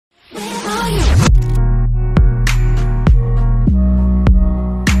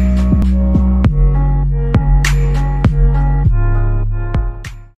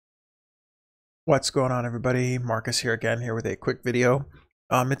What's going on, everybody? Marcus here again, here with a quick video.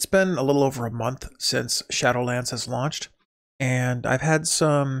 It's been a little over a month since Shadowlands has launched, and I've had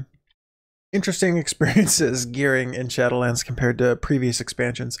some interesting experiences gearing in Shadowlands compared to previous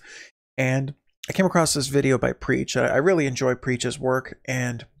expansions. And I came across this video by Preach. I really enjoy Preach's work,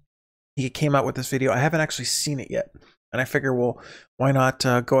 and he came out with this video. I haven't actually seen it yet, and I figure, well, why not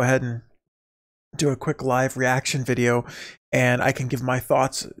go ahead and do a quick live reaction video, and I can give my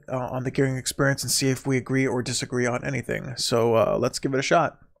thoughts on the gearing experience and see if we agree or disagree on anything. So let's give it a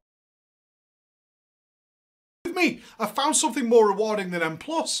shot. With me, I found something more rewarding than M+.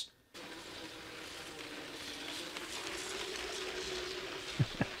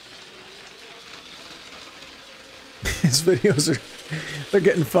 His videos they're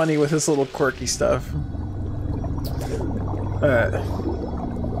getting funny with this little quirky stuff.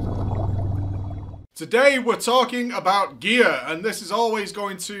 Today we're talking about gear, and this is always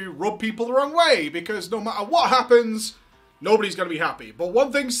going to rub people the wrong way because no matter what happens, nobody's going to be happy. But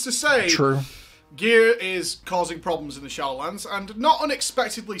one thing's to say, True. Gear is causing problems in the Shadowlands, and not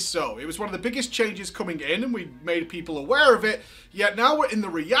unexpectedly so. It was one of the biggest changes coming in, and we made people aware of it, yet now we're in the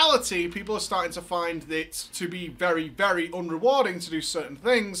reality, people are starting to find it to be very, very unrewarding to do certain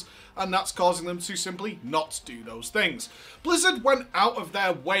things, and that's causing them to simply not do those things. Blizzard went out of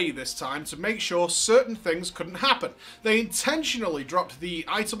their way this time to make sure certain things couldn't happen. They intentionally dropped the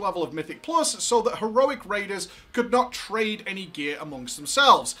item level of Mythic Plus so that heroic raiders could not trade any gear amongst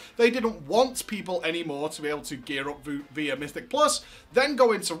themselves. They didn't want people anymore to be able to gear up via Mythic Plus, then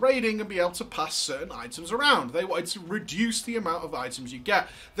go into raiding and be able to pass certain items around. They wanted to reduce the amount of items you get.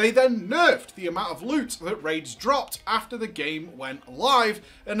 They then nerfed the amount of loot that raids dropped after the game went live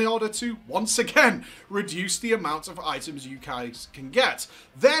in order to, once again, reduce the amount of items you guys can get.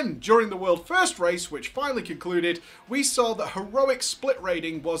 Then, during the World First race, which finally concluded, we saw that heroic split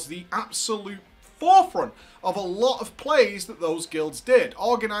raiding was the absolute forefront of a lot of plays that those guilds did,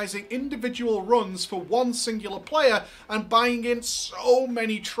 organising individual runs for one singular player and buying in so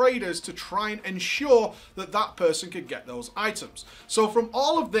many traders to try and ensure that that person could get those items. So from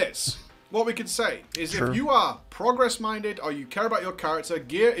all of this, what we could say is if you are progress-minded or you care about your character,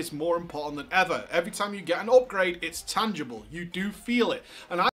 gear is more important than ever. Every time you get an upgrade, it's tangible. You do feel it.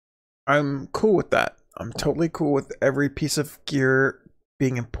 And I'm cool with that. I'm totally cool with every piece of gear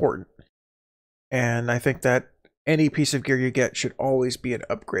being important. And I think that any piece of gear you get should always be an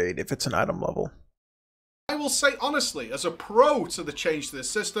upgrade if it's an item level. I will say honestly, as a pro to the change to this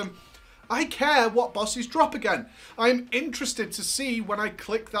system, I care what bosses drop again. I'm interested to see when I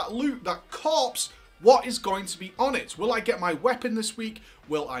click that loot, that corpse, what is going to be on it. Will I get my weapon this week?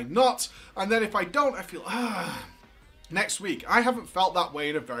 Will I not? And then if I don't, I feel, next week. I haven't felt that way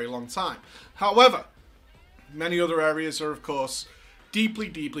in a very long time. However, many other areas are, of course, deeply,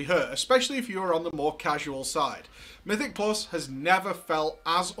 deeply hurt, especially if you are on the more casual side. Mythic Plus has never felt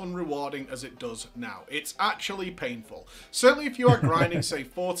as unrewarding as it does now. It's actually painful. Certainly if you are grinding, say,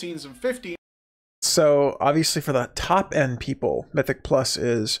 14s and 15s. So, obviously for the top-end people, Mythic Plus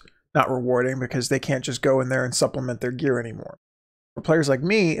is not rewarding because they can't just go in there and supplement their gear anymore. For players like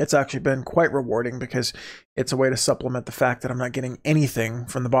me, it's actually been quite rewarding because it's a way to supplement the fact that I'm not getting anything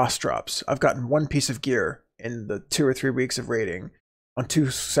from the boss drops. I've gotten one piece of gear in the 2 or 3 weeks of raiding on 2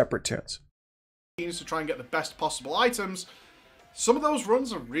 separate tunes. To try and get the best possible items, some of those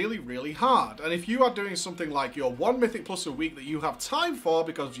runs are really, really hard. And if you are doing something like your 1 Mythic Plus a week that you have time for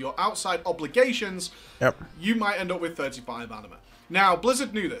because of your outside obligations, you might end up with 35 anima. Now,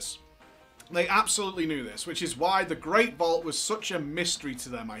 Blizzard knew this. They absolutely knew this, which is why the Great Vault was such a mystery to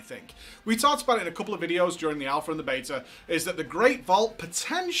them, I think. We talked about it in a couple of videos during the alpha and the beta, is that the Great Vault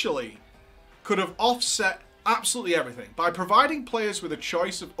potentially could have offset absolutely everything. By providing players with a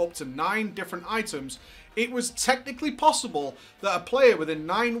choice of up to 9 different items, it was technically possible that a player within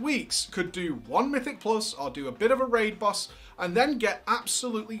 9 weeks could do 1 Mythic Plus or do a bit of a raid boss and then get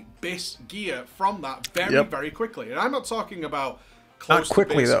absolutely bis gear from that very, very quickly. And I'm not talking about close not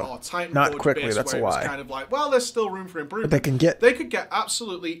quickly, to bis though. or Titan Not Forge quickly, bis, that's a where it was lie. kind of like, well, there's still room for improvement. But They could get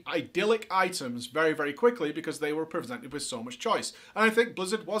absolutely idyllic items very, very quickly because they were presented with so much choice. And I think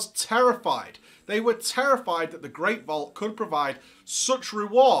Blizzard was terrified. They were terrified that the Great Vault could provide such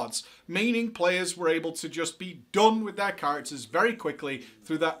rewards, meaning players were able to just be done with their characters very quickly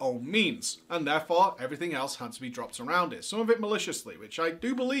through their own means. And therefore, everything else had to be dropped around it. Some of it maliciously, which I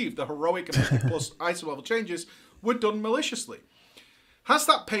do believe the heroic and Mythic Plus item level changes were done maliciously. Has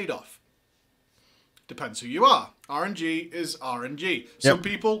that paid off? Depends who you are. RNG is RNG. Some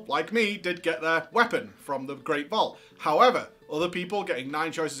people, like me, did get their weapon from the Great Vault. However, Other people getting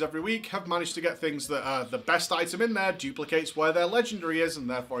 9 choices every week have managed to get things that are the best item in there, duplicates where their legendary is and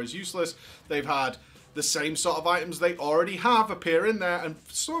therefore is useless. They've had the same sort of items they already have appear in there, and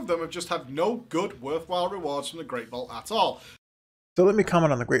some of them have just had no good, worthwhile rewards from the Great Vault at all. So let me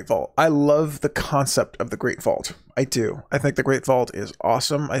comment on the Great Vault. I love the concept of the Great Vault. I do. I think the Great Vault is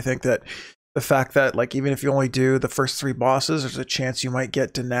awesome. I think that the fact that, like, even if you only do the first 3 bosses, there's a chance you might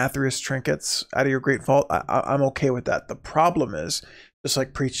get Denathrius trinkets out of your Great Vault. I'm okay with that. The problem is, just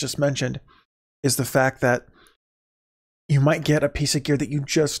like Preach just mentioned, is the fact that you might get a piece of gear that you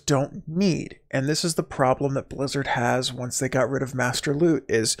just don't need. And this is the problem that Blizzard has once they got rid of Master Loot,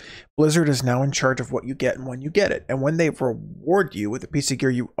 is Blizzard is now in charge of what you get and when you get it. And when they reward you with a piece of gear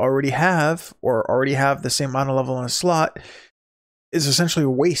you already have, or already have the same amount of level in a slot, is essentially a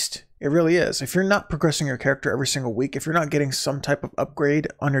waste. It really is. If you're not progressing your character every single week, if you're not getting some type of upgrade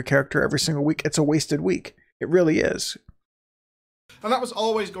on your character every single week, it's a wasted week. It really is. And that was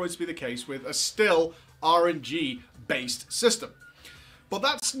always going to be the case with a still RNG-based system. But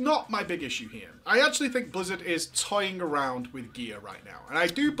that's not my big issue here. I actually think Blizzard is toying around with gear right now. And I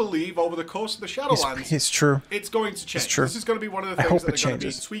do believe over the course of the Shadowlands, it's true. It's going to change. It's true. This is going to be one of the things that they're going to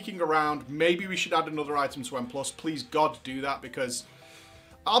be tweaking around. Maybe we should add another item to M+. Please, God, do that, because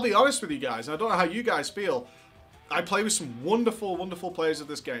I'll be honest with you guys, and I don't know how you guys feel. I play with some wonderful, wonderful players of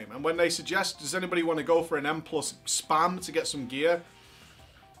this game. And when they suggest, does anybody want to go for an M+ spam to get some gear?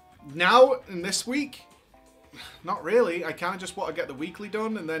 Now, in this week, not really. I kind of just want to get the weekly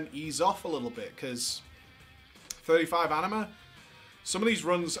done and then ease off a little bit, because 35 anima, some of these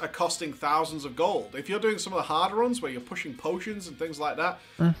runs are costing thousands of gold. If you're doing some of the harder runs where you're pushing potions and things like that,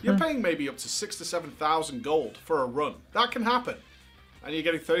 you're paying maybe up to 6,000 to 7,000 gold for a run. That can happen. And you're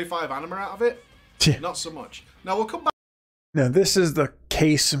getting 35 anima out of it? Not so much. Now, we'll come back. Now, this is the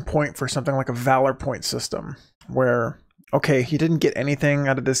case in point for something like a Valor point system, where, okay, he didn't get anything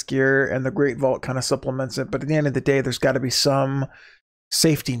out of this gear, and the Great Vault kind of supplements it, but at the end of the day, there's got to be some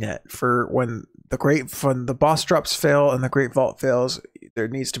safety net for when the boss drops fail and the Great Vault fails. There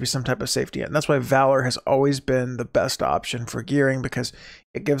needs to be some type of safety net, and that's why Valor has always been the best option for gearing, because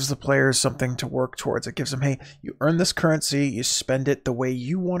it gives the players something to work towards. It gives them, hey, you earn this currency, you spend it the way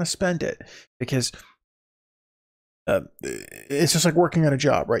you want to spend it, because it's just like working at a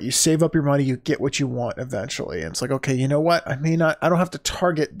job, right? You save up your money, you get what you want eventually. And it's like, okay, you know what? I don't have to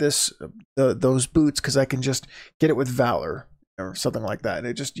target those boots, because I can just get it with Valor or something like that.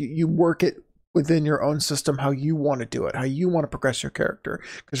 It just, you work it within your own system how you want to do it, how you want to progress your character.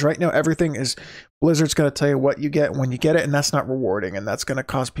 Because right now, everything is, Blizzard's going to tell you what you get when you get it, and that's not rewarding. And that's going to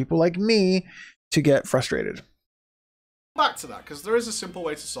cause people like me to get frustrated. Back to that, because there is a simple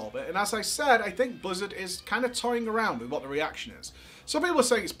way to solve it, and as I said, I think Blizzard is kind of toying around with what the reaction is. Some people are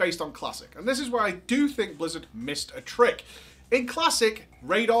saying it's based on Classic, and this is where I do think Blizzard missed a trick. In Classic,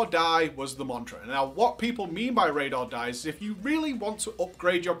 raid or die was the mantra. Now, what people mean by raid or die is if you really want to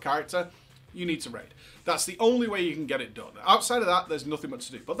upgrade your character, you need to raid. That's the only way you can get it done. Outside of that, there's nothing much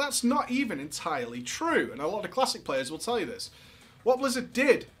to do. But that's not even entirely true, and a lot of Classic players will tell you this. What Blizzard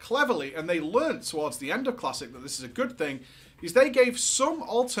did cleverly, and they learned towards the end of Classic that this is a good thing, is they gave some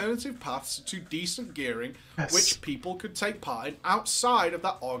alternative paths to decent gearing, which people could take part in outside of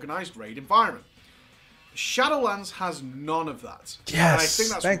that organized raid environment. Shadowlands has none of that. Yes, and I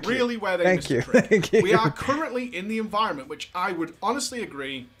think that's really where they missed the trick. Thank you. We are currently in the environment, which I would honestly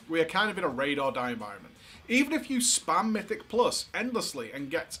agree, we are kind of in a raid or die environment. Even if you spam Mythic Plus endlessly and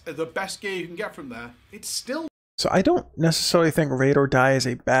get the best gear you can get from there, it's still... So I don't necessarily think raid or die is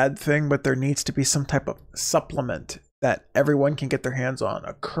a bad thing, but there needs to be some type of supplement that everyone can get their hands on.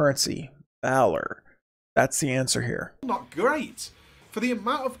 A currency, Valor. That's the answer here. Not great. For the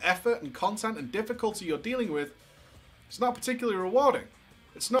amount of effort and content and difficulty you're dealing with, it's not particularly rewarding.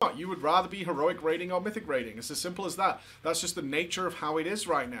 It's not. You would rather be heroic raiding or mythic raiding. It's as simple as that. That's just the nature of how it is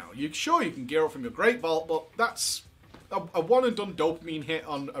right now. Sure, you can gear up from your Great Vault, but that's a one and done dopamine hit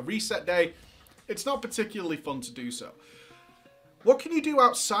on a reset day. It's not particularly fun to do so. What can you do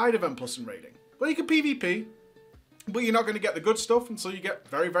outside of M+ and raiding? Well, you can PvP, but you're not going to get the good stuff until you get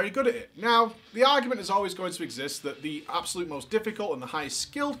very, very good at it. Now, the argument is always going to exist that the absolute most difficult and the highest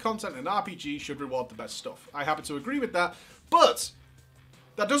skilled content in RPG should reward the best stuff. I happen to agree with that, but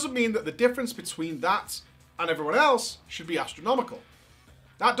that doesn't mean that the difference between that and everyone else should be astronomical.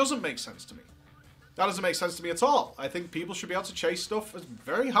 That doesn't make sense to me. That doesn't make sense to me at all. I think people should be able to chase stuff as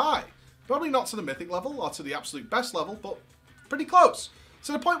very high. Probably not to the mythic level or to the absolute best level, but pretty close.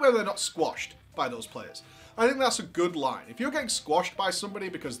 To the point where they're not squashed by those players. I think that's a good line. If you're getting squashed by somebody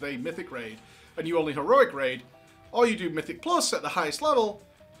because they mythic raid and you only heroic raid, or you do mythic plus at the highest level,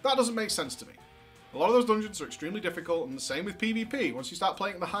 that doesn't make sense to me. A lot of those dungeons are extremely difficult, and the same with PvP. Once you start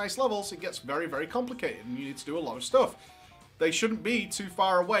playing at the highest levels, it gets very, very complicated, and you need to do a lot of stuff. They shouldn't be too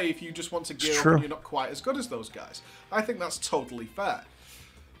far away if you just want to gear up and you're not quite as good as those guys. I think that's totally fair.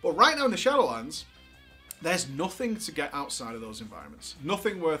 But right now in the Shadowlands, there's nothing to get outside of those environments.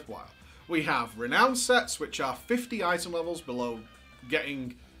 Nothing worthwhile. We have renown sets, which are 50 item levels below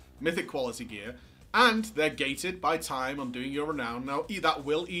getting mythic quality gear, and they're gated by time on doing your renown. Now, that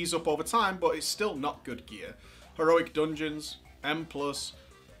will ease up over time, but it's still not good gear. Heroic dungeons, M+.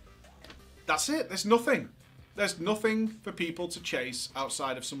 That's it. There's nothing. There's nothing for people to chase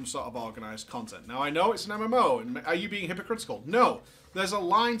outside of some sort of organized content. Now, I know it's an MMO, and are you being hypocritical? No. There's a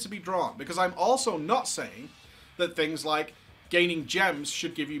line to be drawn, because I'm also not saying that things like gaining gems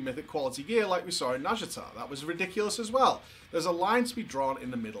should give you mythic quality gear like we saw in Najata. That was ridiculous as well. There's a line to be drawn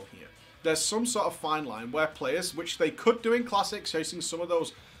in the middle here. There's some sort of fine line where players, which they could do in Classic, chasing some of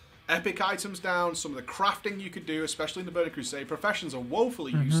those epic items down, some of the crafting you could do, especially in the Burning Crusade. Professions are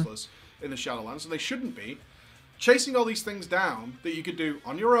woefully useless in the Shadowlands, and they shouldn't be. Chasing all these things down that you could do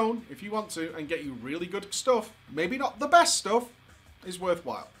on your own, if you want to, and get you really good stuff, maybe not the best stuff, is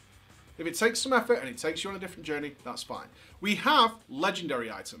worthwhile. If it takes some effort and it takes you on a different journey, that's fine. We have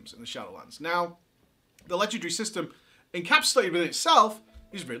legendary items in the Shadowlands. Now, the legendary system encapsulated within itself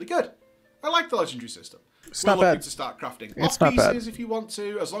is really good. I like the legendary system. We're looking to start crafting off pieces if you want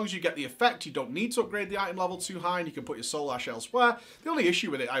to. As long as you get the effect, you don't need to upgrade the item level too high, and you can put your soul ash elsewhere. The only issue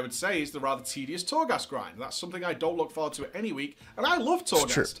with it, I would say, is the rather tedious Torghast grind. That's something I don't look forward to any week, and I love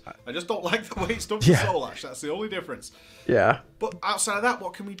Torghast. I just don't like the way it's done for soul ash. That's the only difference. Yeah. But outside of that,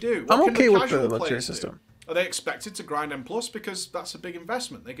 what can we do? I'm okay with the legendary system. Are they expected to grind M+? Because that's a big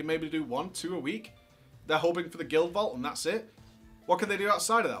investment. They can maybe do 1, 2 a week. They're hoping for the guild vault, and that's it. What can they do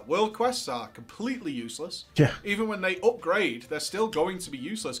outside of that? World quests are completely useless. Yeah. Even when they upgrade, they're still going to be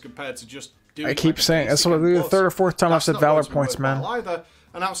useless compared to just doing. I keep saying that's the third or fourth time I've said Valor points, man. Either.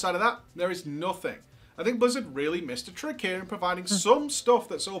 And outside of that, there is nothing. I think Blizzard really missed a trick here in providing some stuff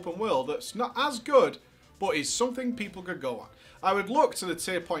that's open world that's not as good, but is something people could go on. I would look to the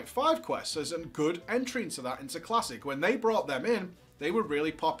tier 0.5 quests as a good entry into that, into Classic. When they brought them in, they were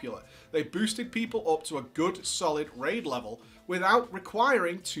really popular. They boosted people up to a good, solid raid level without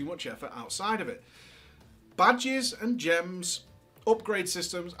requiring too much effort outside of it. Badges and gems, upgrade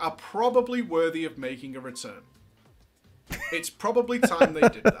systems are probably worthy of making a return. It's probably time they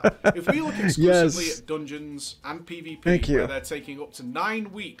did that. If we look exclusively at dungeons and PvP, where they're taking up to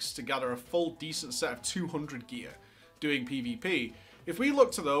 9 weeks to gather a full decent set of 200 gear doing PvP, if we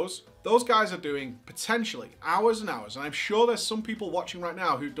look to those guys are doing potentially hours and hours, and I'm sure there's some people watching right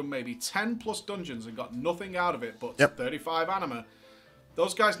now who've done maybe 10 plus dungeons and got nothing out of it but 35 anima.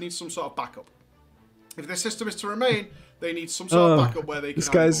 Those guys need some sort of backup. If the system is to remain, they need some sort of backup where they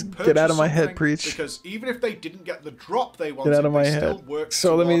can get out of my head, preach. Because even if they didn't get the drop they wanted, get out of my still head. Work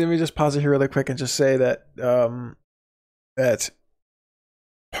so let me just pause it here really quick and just say that that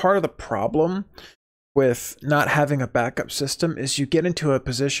part of the problem with not having a backup system is you get into a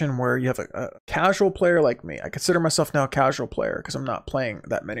position where you have a casual player like me. I consider myself now a casual player because I'm not playing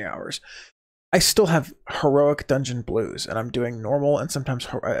that many hours. I still have heroic dungeon blues, and I'm doing normal and sometimes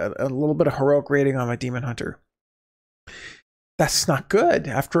a little bit of heroic rating on my demon hunter. That's not good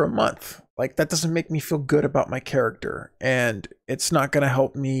after a month. Like, that doesn't make me feel good about my character, and it's not going to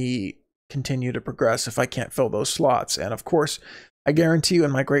help me continue to progress if I can't fill those slots. And of course, I guarantee you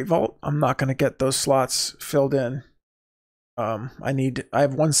in my Great Vault, I'm not going to get those slots filled in. I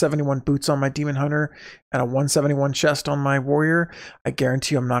have 171 boots on my Demon Hunter and a 171 chest on my Warrior. I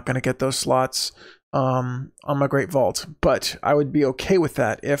guarantee you I'm not going to get those slots on my Great Vault. But I would be okay with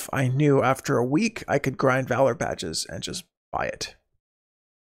that if I knew after a week I could grind Valor badges and just buy it.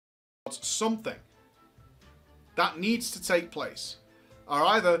 Something that needs to take place. Or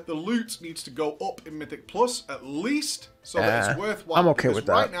either the loot needs to go up in Mythic Plus at least, so that it's worthwhile. I'm okay with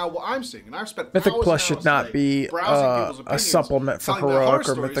that. Right now, what I'm seeing, and I've spent Mythic hours Plus and should hours not today be a supplement for heroic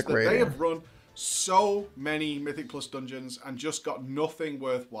or mythic rating. They have run so many Mythic Plus dungeons and just got nothing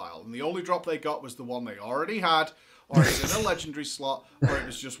worthwhile. And the only drop they got was the one they already had, or it was in a legendary slot, or it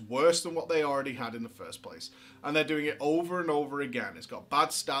was just worse than what they already had in the first place. And they're doing it over and over again. It's got bad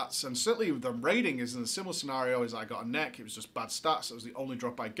stats, and certainly the rating is in a similar scenario as I got a neck. It was just bad stats. That was the only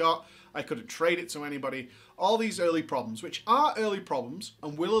drop I got. I couldn't trade it to anybody. All these early problems, which are early problems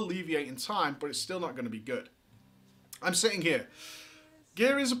and will alleviate in time, but it's still not going to be good. I'm sitting here.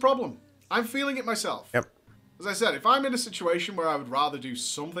 Gear is a problem. I'm feeling it myself. Yep. As I said, if I'm in a situation where I would rather do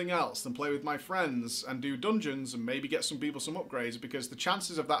something else than play with my friends and do dungeons and maybe get some people some upgrades, because the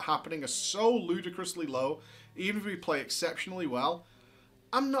chances of that happening are so ludicrously low, even if we play exceptionally well,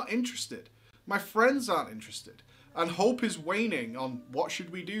 I'm not interested. My friends aren't interested. And hope is waning on what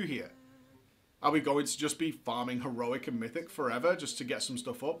should we do here. Are we going to just be farming Heroic and Mythic forever just to get some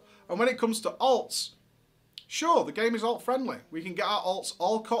stuff up? And when it comes to alts, sure, the game is alt-friendly. We can get our alts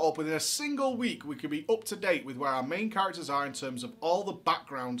all caught up within a single week. We can be up to date with where our main characters are in terms of all the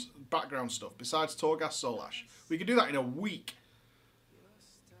background stuff, besides Torghast Solash. We can do that in a week.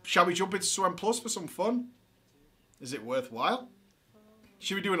 Shall we jump into Swim Plus for some fun? Is it worthwhile?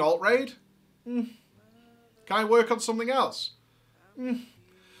 Should we do an alt raid? Can I work on something else? And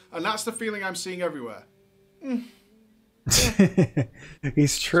that's the feeling I'm seeing everywhere.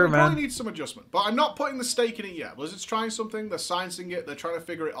 He's true, so man. Probably needs some adjustment, but I'm not putting the stake in it yet. Blizzard's trying something, they're sciencing it, they're trying to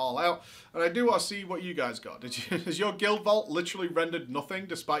figure it all out, and I do want to see what you guys got. Has your guild vault literally rendered nothing,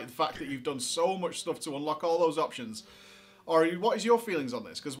 despite the fact that you've done so much stuff to unlock all those options? Or what is your feelings on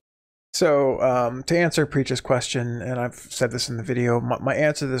this? So to answer Preach's question, and I've said this in the video, my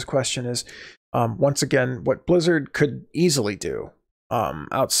answer to this question is, once again, what Blizzard could easily do,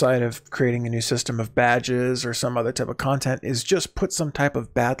 outside of creating a new system of badges or some other type of content, is just put some type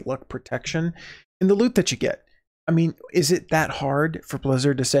of bad luck protection in the loot that you get. I mean, is it that hard for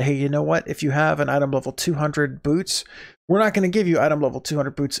Blizzard to say, hey, you know what? If you have an item level 200 boots, we're not going to give you item level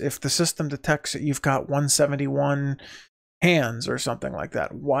 200 boots if the system detects that you've got 171 hands or something like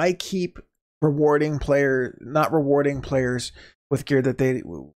that. Why keep rewarding not rewarding players with gear that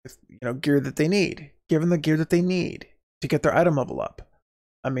gear that they need? Give them the gear that they need to get their item level up.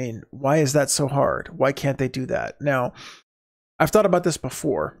 I mean, why is that so hard? Why can't they do that? Now, I've thought about this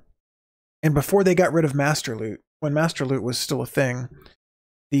before, and before they got rid of Master Loot, when Master Loot was still a thing,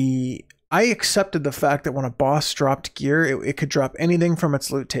 I accepted the fact that when a boss dropped gear, it could drop anything from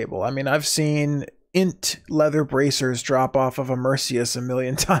its loot table. I mean, I've seen int leather bracers drop off of a Mercius a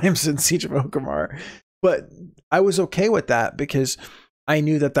million times in Siege of Orgrimmar, but I was okay with that because I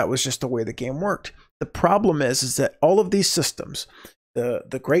knew that that was just the way the game worked. The problem is that all of these systems,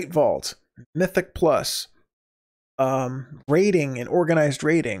 the Great Vault, Mythic Plus, raiding and organized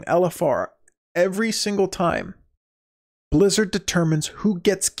raiding, LFR, every single time, Blizzard determines who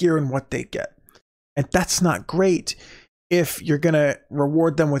gets gear and what they get. And that's not great if you're going to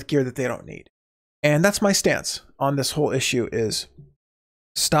reward them with gear that they don't need. And that's my stance on this whole issue is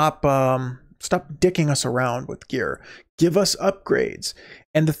stop dicking us around with gear. Give us upgrades.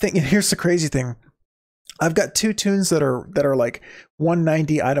 And here's the crazy thing. I've got two tunes that are like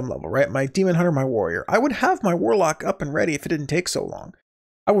 190 item level, right? My Demon Hunter, my Warrior. I would have my Warlock up and ready if it didn't take so long.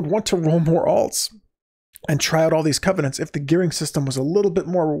 I would want to roll more alts and try out all these covenants if the gearing system was a little bit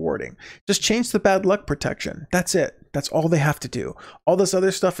more rewarding. Just change the bad luck protection. That's it. That's all they have to do. All this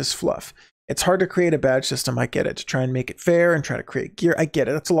other stuff is fluff. It's hard to create a badge system. I get it. To try and make it fair and try to create gear. I get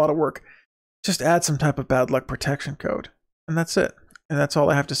it. That's a lot of work. Just add some type of bad luck protection code. And that's it. And that's all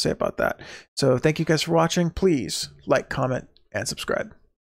I have to say about that. So thank you guys for watching. Please like, comment, and subscribe.